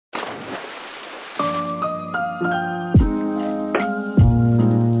Hi,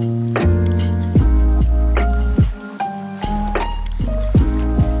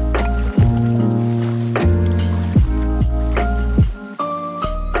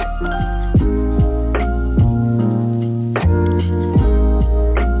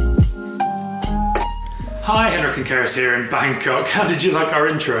 Henrik and Karis here in Bangkok. How did you like our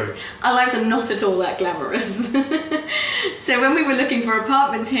intro? Our lives are not at all that glamorous. So when we were looking for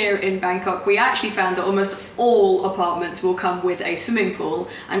apartments here in Bangkok, we actually found that almost all apartments will come with a swimming pool,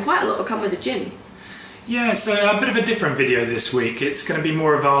 and quite a lot will come with a gym. Yeah, so a bit of a different video this week. It's going to be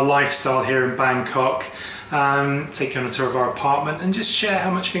more of our lifestyle here in Bangkok. Take you on a tour of our apartment and just share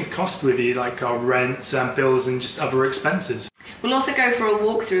how much things cost with you, like our rent, bills and just other expenses. We'll also go for a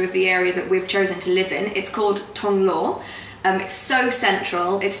walkthrough of the area that we've chosen to live in. It's called Thong Lo. It's so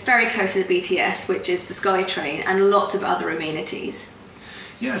central, it's very close to the BTS, which is the SkyTrain, and lots of other amenities.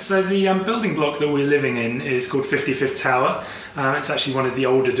 Yeah, so the building block that we're living in is called 55th Tower. It's actually one of the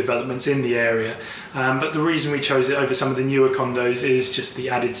older developments in the area. But the reason we chose it over some of the newer condos is just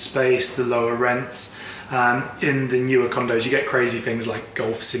the added space, the lower rents. In the newer condos you get crazy things like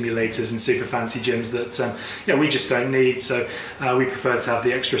golf simulators and super fancy gyms that yeah, we just don't need, so we prefer to have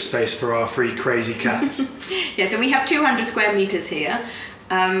the extra space for our three crazy cats. Yeah, so we have 200 square meters here.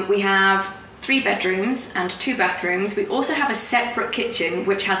 We have 3 bedrooms and 2 bathrooms. We also have a separate kitchen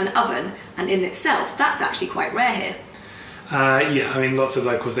which has an oven, and in itself that's actually quite rare here. Yeah, I mean, lots of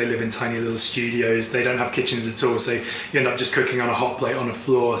locals, they live in tiny little studios. They don't have kitchens at all, so you end up just cooking on a hot plate on a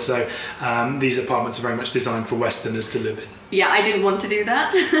floor. So these apartments are very much designed for Westerners to live in. Yeah, I didn't want to do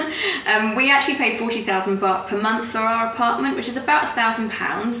that. We actually paid 40,000 baht per month for our apartment, which is about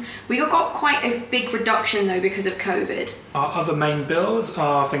 £1,000. We got quite a big reduction though because of COVID. Our other main bills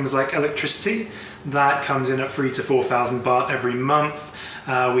are things like electricity. That comes in at 3,000 to 4,000 baht every month.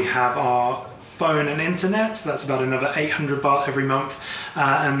 We have our phone and internet, so that's about another 800 baht every month.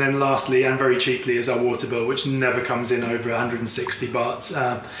 And then lastly, and very cheaply, is our water bill, which never comes in over 160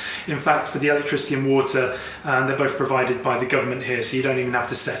 baht. In fact, for the electricity and water, they're both provided by the government here, so you don't even have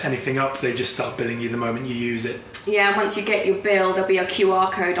to set anything up. They just start billing you the moment you use it. Yeah, once you get your bill, there'll be a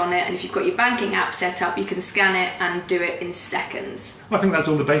QR code on it, and if you've got your banking app set up, you can scan it and do it in seconds. Well, I think that's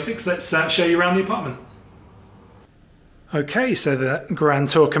all the basics. Let's show you around the apartment. Okay, so the grand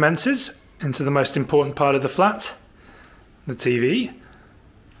tour commences into the most important part of the flat, the TV.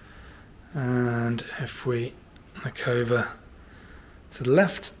 And if we look over to the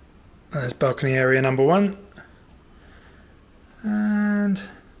left, there's balcony area number 1. And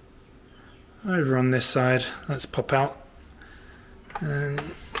over on this side, let's pop out and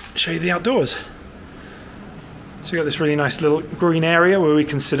show you the outdoors. So we've got this really nice little green area where we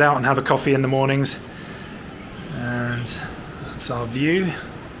can sit out and have a coffee in the mornings. And that's our view.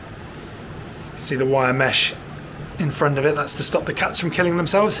 See the wire mesh in front of it, that's to stop the cats from killing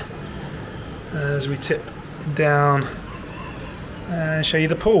themselves. As we tip down and show you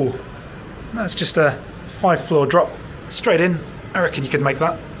the pool. That's just a 5-floor drop straight in. I reckon you could make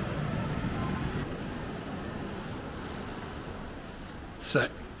that. So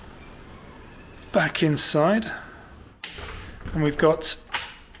back inside, and we've got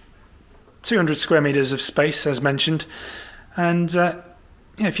 200 square meters of space as mentioned, and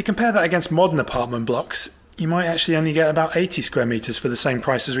yeah, if you compare that against modern apartment blocks, you might actually only get about 80 square meters for the same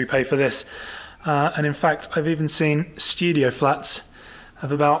price as we pay for this. And in fact, I've even seen studio flats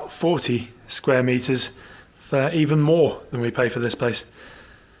of about 40 square meters for even more than we pay for this place.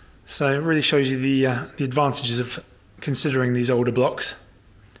 So it really shows you the advantages of considering these older blocks.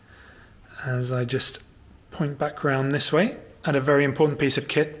 As I just point back round this way, at a very important piece of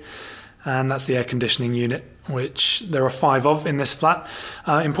kit, and that's the air conditioning unit, which there are 5 of in this flat.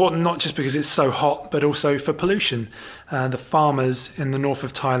 Important not just because it's so hot, but also for pollution. The farmers in the north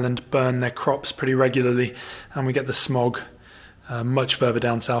of Thailand burn their crops pretty regularly, and we get the smog much further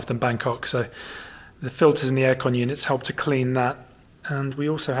down south than Bangkok. So the filters in the aircon units help to clean that. And we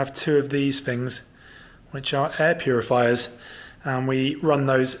also have 2 of these things, which are air purifiers. And we run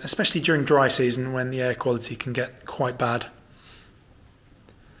those, especially during dry season when the air quality can get quite bad.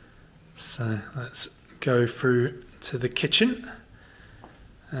 So let's go through to the kitchen,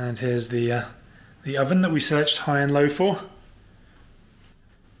 and here's the oven that we searched high and low for.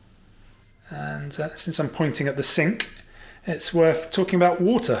 And since I'm pointing at the sink, it's worth talking about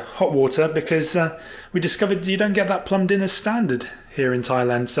water, hot water, because we discovered you don't get that plumbed in as standard here in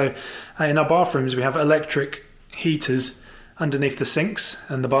Thailand. So in our bathrooms we have electric heaters underneath the sinks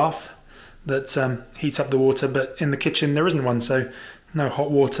and the bath that heat up the water, but in the kitchen there isn't one, so no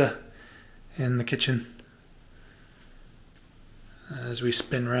hot water in the kitchen. As we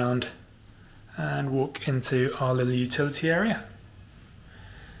spin round and walk into our little utility area.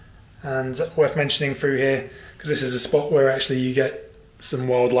 And worth mentioning through here, because this is a spot where actually you get some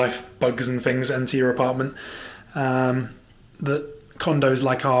wildlife, bugs and things enter your apartment, that condos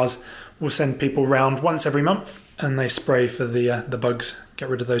like ours will send people round once every month and they spray for the bugs, get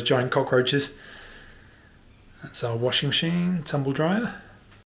rid of those giant cockroaches. That's our washing machine, tumble dryer.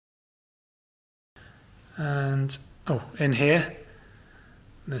 And in here,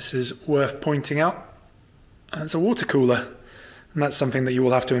 this is worth pointing out, it's a water cooler. And that's something that you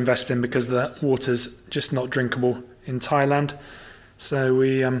will have to invest in because the water's just not drinkable in Thailand. So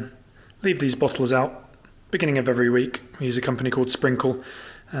we leave these bottles out beginning of every week. We use a company called Sprinkle,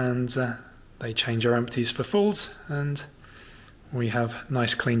 and they change our empties for fulls, and we have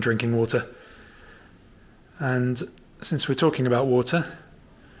nice clean drinking water. And since we're talking about water,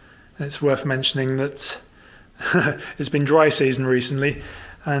 it's worth mentioning that it's been dry season recently,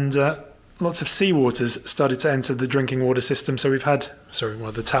 and lots of seawaters started to enter the drinking water system. So we've had,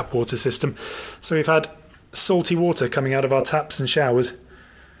 the tap water system. So we've had salty water coming out of our taps and showers.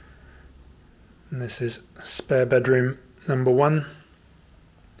 And this is spare bedroom number 1.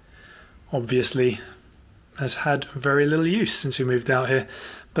 Obviously has had very little use since we moved out here,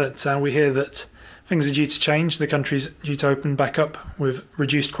 but we hear that things are due to change. The country's due to open back up with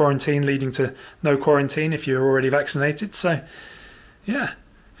reduced quarantine, leading to no quarantine if you're already vaccinated. So yeah,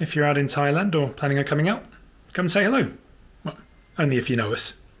 if you're out in Thailand or planning on coming out, come say hello. Well, only if you know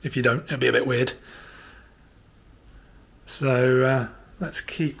us. If you don't, it'll be a bit weird. So let's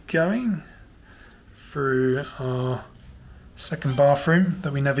keep going through our second bathroom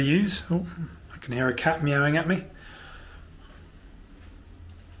that we never use. Oh, I can hear a cat meowing at me.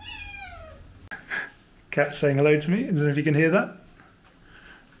 Cat saying hello to me. I don't know if you can hear that.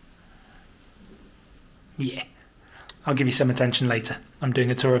 Yeah. I'll give you some attention later. I'm doing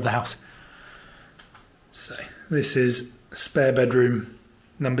a tour of the house. So this is spare bedroom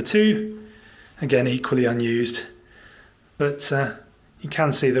number 2. Again, equally unused. But you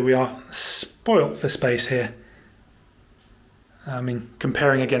can see that we are spoilt for space here. I mean,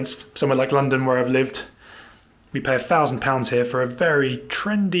 comparing against somewhere like London where I've lived, we pay £1,000 here for a very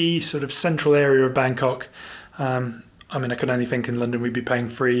trendy sort of central area of Bangkok. I mean, I could only think in London we'd be paying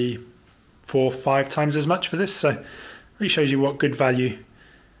 3, 4, 5 times as much for this. So really shows you what good value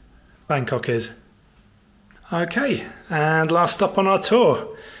Bangkok is. Okay, and last stop on our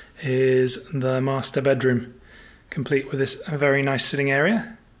tour is the master bedroom, complete with this very nice sitting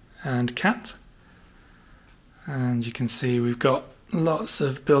area and cat. And you can see we've got lots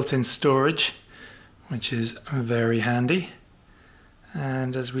of built-in storage, which is very handy.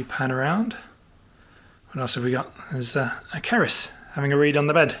 And as we pan around, what else have we got? There's a Keris having a read on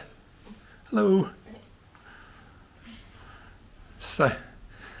the bed. Hello. So,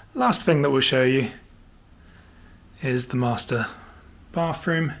 last thing that we'll show you is the master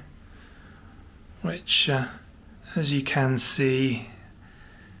bathroom, which, as you can see,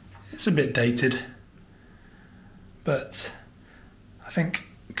 it's a bit dated, but I think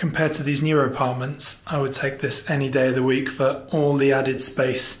compared to these newer apartments, I would take this any day of the week for all the added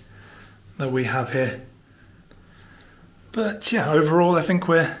space that we have here. But yeah, overall I think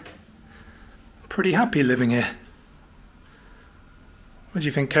we're pretty happy living here. What do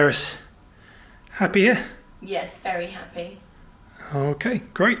you think, Keris? Happy here? Yes, very happy. Okay,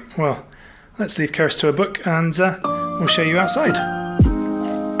 great. Well, let's leave Keris to a book and we'll show you outside.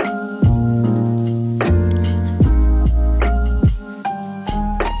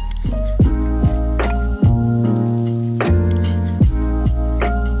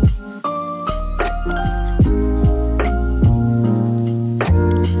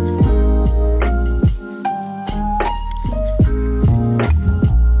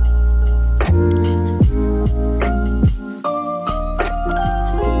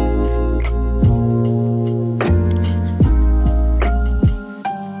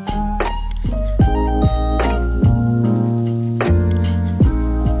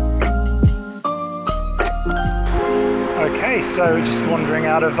 So we're just wandering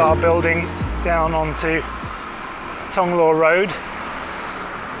out of our building down onto Tonglaw Road,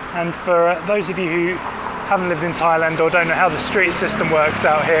 and for those of you who haven't lived in Thailand or don't know how the street system works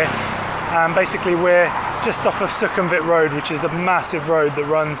out here, basically we're just off of Sukhumvit Road, which is the massive road that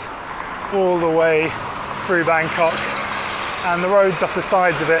runs all the way through Bangkok, and the roads off the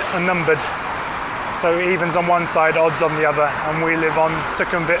sides of it are numbered, so evens on one side, odds on the other, and we live on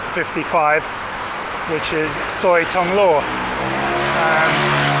Sukhumvit 55, which is Soi Tonglaw.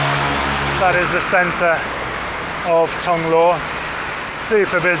 That is the centre of Tonglaw.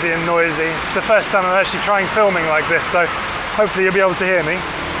 Super busy and noisy. It's the first time I'm actually trying filming like this, so hopefully you'll be able to hear me.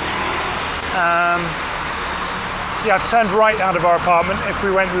 Yeah, I've turned right out of our apartment. If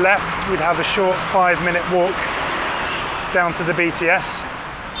we went left, we'd have a short 5-minute walk down to the BTS.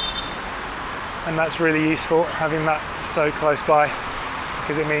 And that's really useful, having that so close by,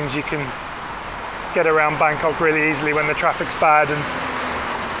 because it means you can get around Bangkok really easily when the traffic's bad,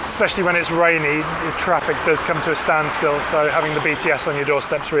 and especially when it's rainy, the traffic does come to a standstill, so having the BTS on your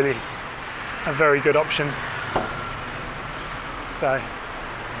doorstep's really a very good option. So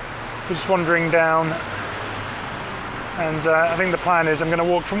we're just wandering down, and I think the plan is I'm going to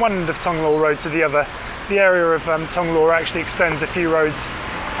walk from one end of Thong Lo Road to the other. The area of Thong Lo actually extends a few roads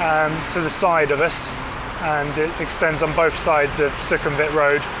to the side of us, and it extends on both sides of Sukhumvit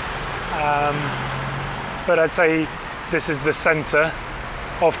Road. But I'd say this is the centre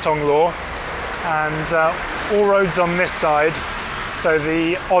of Thong Lo, and all roads on this side, so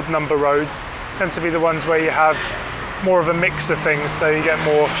the odd number roads, tend to be the ones where you have more of a mix of things, so you get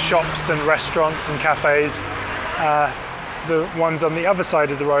more shops and restaurants and cafes. The ones on the other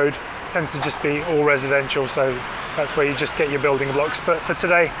side of the road tend to just be all residential, so that's where you just get your building blocks. But for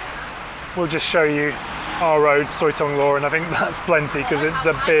today, we'll just show you our road, Soi Thong Lo, and I think that's plenty because it's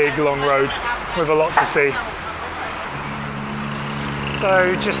a big, long road with a lot to see.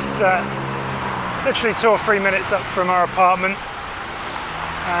 So just literally 2 or 3 minutes up from our apartment,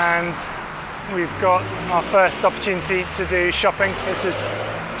 and we've got our first opportunity to do shopping. So this is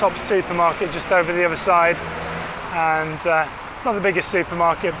Top Supermarket just over the other side, and it's not the biggest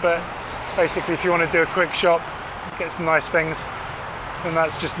supermarket, but basically if you want to do a quick shop, get some nice things, then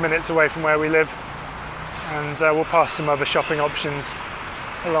that's just minutes away from where we live. And we'll pass some other shopping options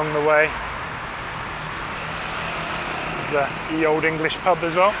along the way. There's the Old English pub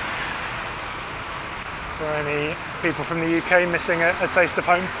as well, for any people from the UK missing a taste of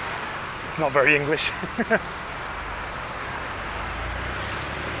home. It's not very English.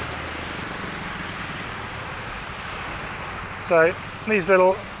 So these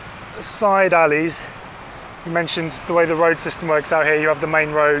little side alleys, you mentioned the way the road system works out here. You have the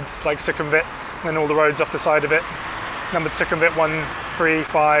main roads like Sukhumvit, and then all the roads off the side of it, numbered Sukhumvit 1, 3,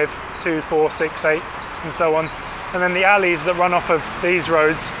 5, 2, 4, 6, 8, and so on. And then the alleys that run off of these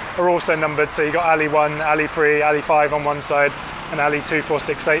roads are also numbered, so you've got alley 1, alley 3, alley 5 on one side, and alley 2, 4,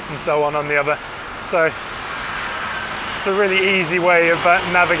 6, 8, and so on the other. So it's a really easy way of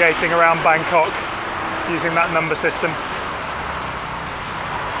navigating around Bangkok using that number system.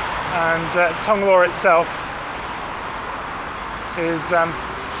 And Thong Lo itself is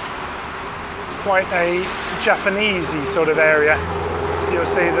quite a Japanesey sort of area. So you'll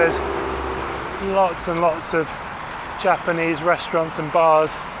see there's lots and lots of Japanese restaurants and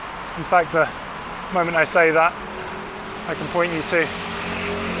bars. In fact, the moment I say that, I can point you to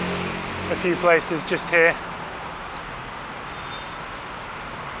a few places just here.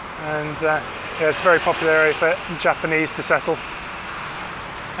 And yeah, it's a very popular area for Japanese to settle.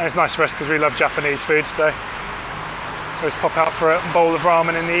 And it's nice for us because we love Japanese food, so we always pop out for a bowl of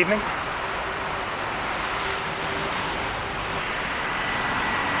ramen in the evening.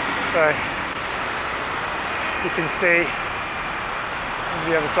 So you can see on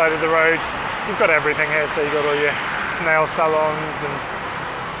the other side of the road, you've got everything here. So you've got all your nail salons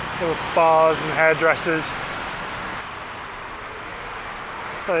and little spas and hairdressers.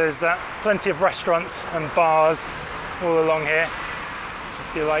 So there's plenty of restaurants and bars all along here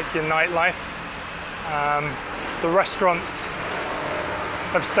if you like your nightlife. The restaurants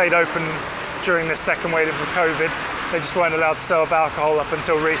have stayed open during this second wave of COVID. They just weren't allowed to serve alcohol up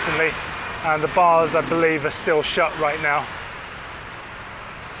until recently, and the bars, I believe, are still shut right now.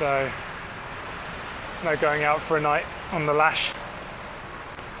 So no going out for a night on the lash.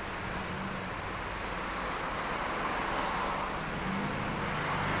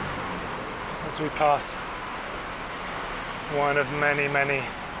 As we pass one of many, many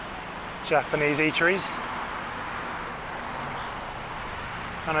Japanese eateries.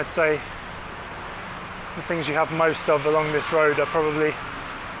 And I'd say the things you have most of along this road are probably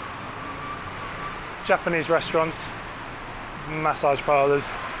Japanese restaurants, massage parlours,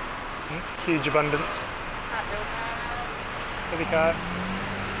 huge abundance.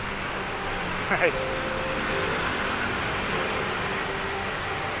 Hey.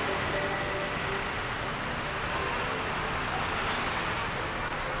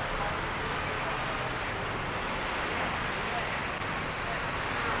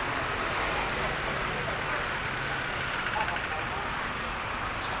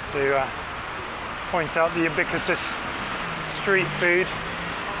 To point out the ubiquitous street food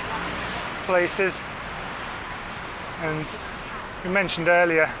places. And we mentioned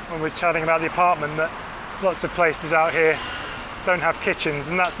earlier when we were chatting about the apartment that lots of places out here don't have kitchens,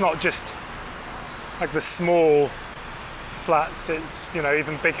 and that's not just like the small flats. It's, you know,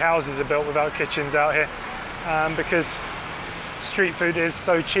 even big houses are built without kitchens out here, because street food is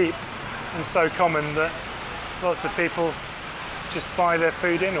so cheap and so common that lots of people just buy their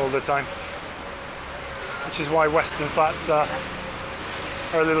food in all the time, which is why Western flats are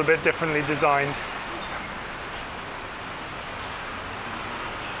a little bit differently designed.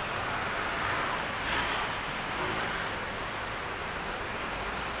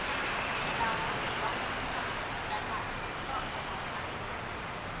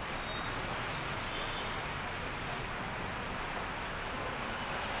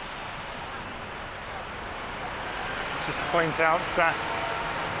 Just point out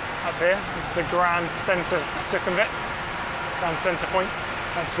up here is the Grand Centre Sukhumvit, Grand Centre Point.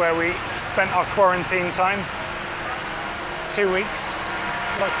 That's where we spent our quarantine time. 2 weeks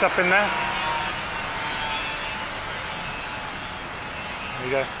locked up in there. There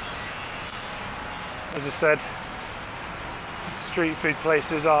you go. As I said, street food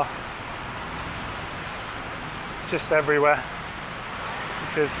places are just everywhere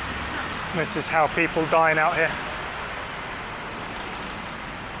because this is how people dine out here.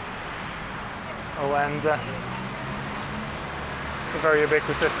 Oh, and the very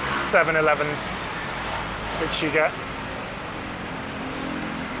ubiquitous 7-Elevens, which you get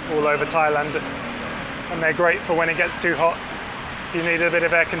all over Thailand, and they're great for when it gets too hot. If you need a bit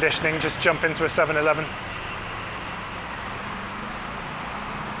of air conditioning, just jump into a 7-Eleven.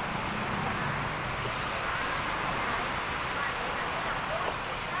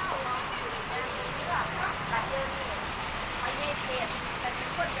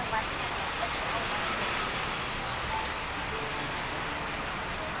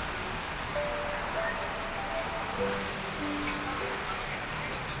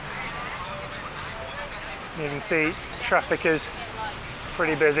 You can see traffic is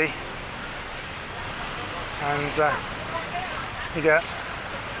pretty busy, and you get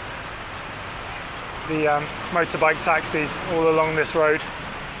the motorbike taxis all along this road.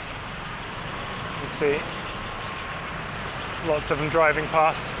 You can see lots of them driving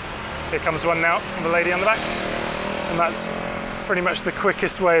past. Here comes one now with a lady on the back, and that's pretty much the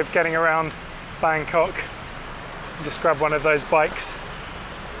quickest way of getting around Bangkok. You just grab one of those bikes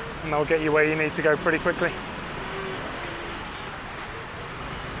and they'll get you where you need to go pretty quickly.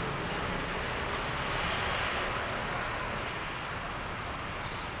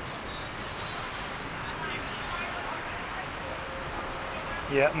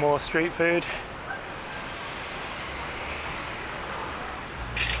 Yeah, more street food.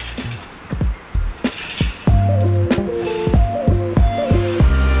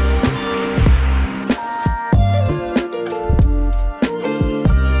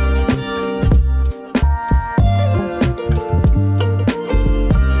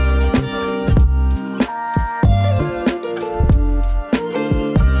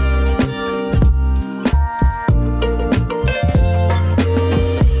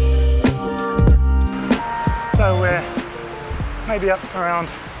 Maybe up around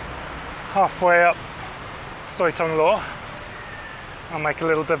halfway up Soi Tong Law. I'll make a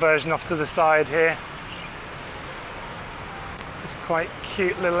little diversion off to the side here. This is quite a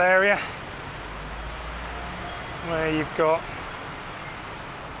cute little area where you've got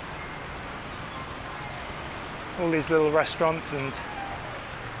all these little restaurants and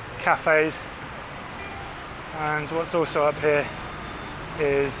cafes, and what's also up here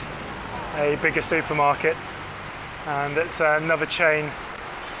is a bigger supermarket. And it's another chain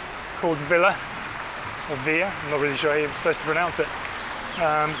called Villa, or Via, I'm not really sure how you're supposed to pronounce it.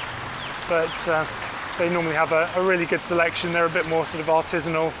 But they normally have a really good selection. They're a bit more sort of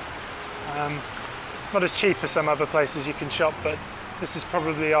artisanal, not as cheap as some other places you can shop, but this is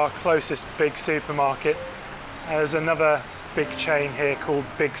probably our closest big supermarket. There's another big chain here called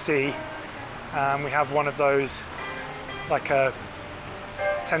Big C. We have one of those, like a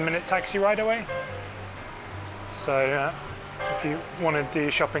 10-minute taxi ride away. So if you want to do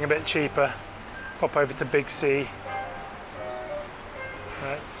your shopping a bit cheaper, pop over to Big C.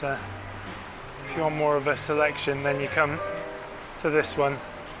 But if you want more of a selection, then you come to this one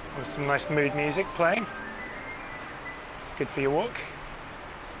with some nice mood music playing. It's good for your walk.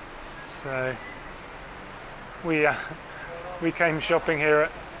 So we came shopping here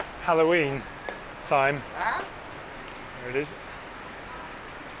at Halloween time. There it is,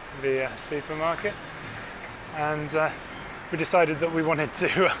 the supermarket. And we decided that we wanted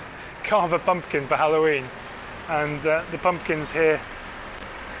to carve a pumpkin for Halloween, and the pumpkins here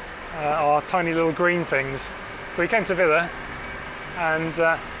are tiny little green things. We came to Villa, and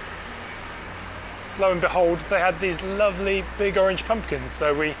lo and behold, they had these lovely big orange pumpkins,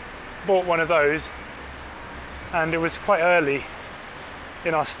 so we bought one of those and it was quite early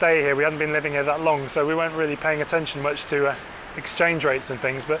in our stay here. We hadn't been living here that long, so we weren't really paying attention much to exchange rates and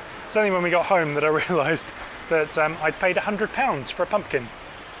things, but it was only when we got home that I realised that I'd paid £100 for a pumpkin.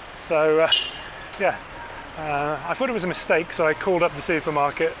 So yeah, I thought it was a mistake, so I called up the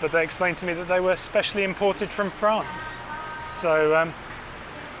supermarket, but they explained to me that they were specially imported from France. So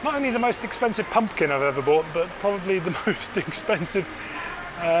not only the most expensive pumpkin I've ever bought, but probably the most expensive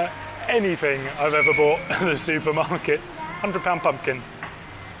anything I've ever bought at the supermarket. £100 pumpkin.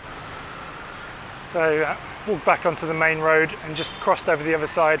 So walked back onto the main road and just crossed over the other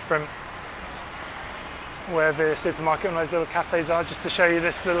side from where the supermarket and those little cafes are, just to show you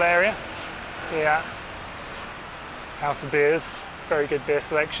this little area. It's the House of Beers, very good beer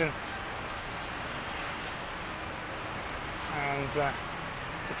selection. And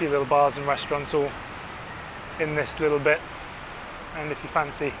there's a few little bars and restaurants all in this little bit. And if you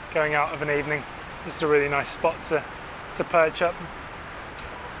fancy going out of an evening, this is a really nice spot to perch up.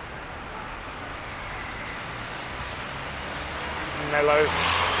 Mellow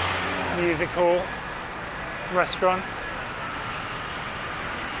music hall, restaurant,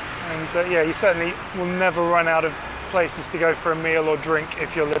 and yeah, you certainly will never run out of places to go for a meal or drink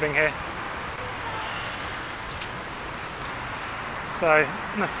if you're living here. So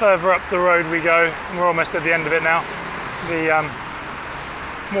the further up the road we go, and we're almost at the end of it now, the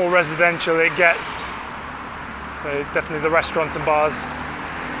more residential it gets. So definitely the restaurants and bars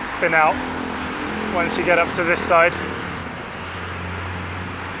thin out once you get up to this side.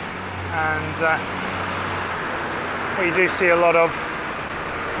 And what you do see a lot of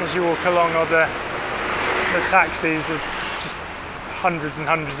as you walk along are the taxis. There's just hundreds and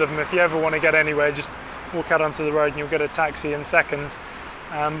hundreds of them. If you ever want to get anywhere, just walk out onto the road and you'll get a taxi in seconds.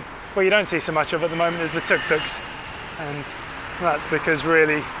 What you don't see so much of at the moment is the tuk-tuks, and that's because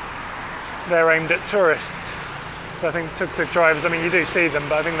really they're aimed at tourists. So I think tuk-tuk drivers, I mean, you do see them,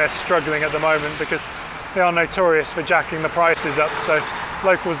 but I think they're struggling at the moment because they are notorious for jacking the prices up. So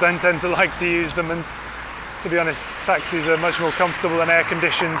locals don't tend to like to use them, and to be honest, taxis are much more comfortable and air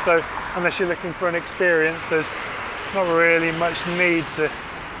conditioned, so unless you're looking for an experience, there's not really much need to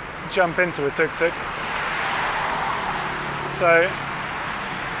jump into a tuk-tuk. So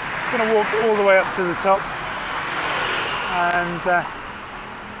I'm going to walk all the way up to the top and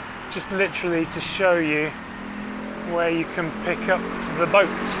just literally to show you where you can pick up the boat,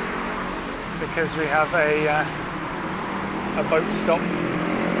 because we have a boat stop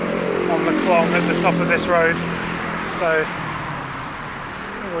on the clong at the top of this road. So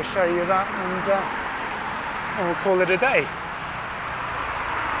we'll show you that, and we'll call it a day.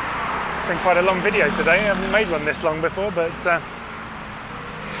 It's been quite a long video today. I haven't made one this long before, but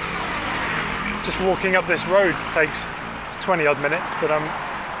just walking up this road takes 20 odd minutes, but I'm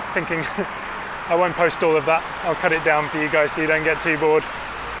thinking I won't post all of that. I'll cut it down for you guys so you don't get too bored.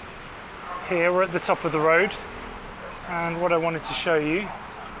 Here we're at the top of the road, and what I wanted to show you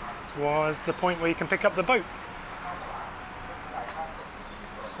was the point where you can pick up the boat.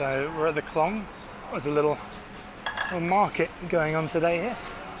 So we're at the Clong. There's a little market going on today here.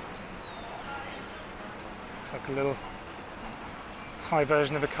 Looks like a little Thai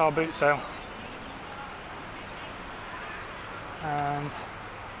version of a car boot sale. And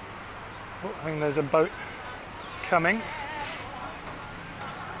I think there's a boat coming.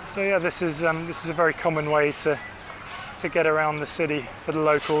 So yeah, this is a very common way to get around the city for the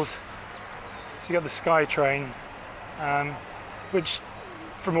locals. So you got the Sky Train, which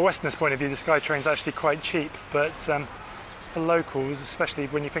from a Westerner's point of view, the Sky Train's actually quite cheap, but for locals, especially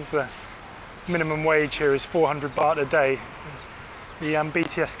when you think the minimum wage here is 400 baht a day, the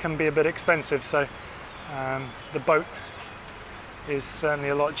BTS can be a bit expensive, so the boat is certainly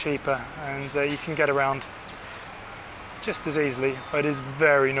a lot cheaper, and you can get around just as easily, but it is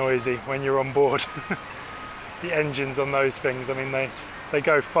very noisy when you're on board. The engines on those things, I mean, they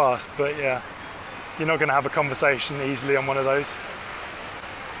go fast, but yeah, you're not going to have a conversation easily on one of those.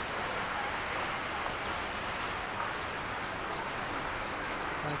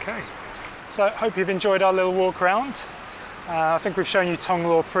 Okay, so I hope you've enjoyed our little walk around. I think we've shown you Tong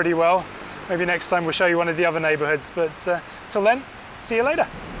Lo pretty well. Maybe next time we'll show you one of the other neighbourhoods, but till then, see you later.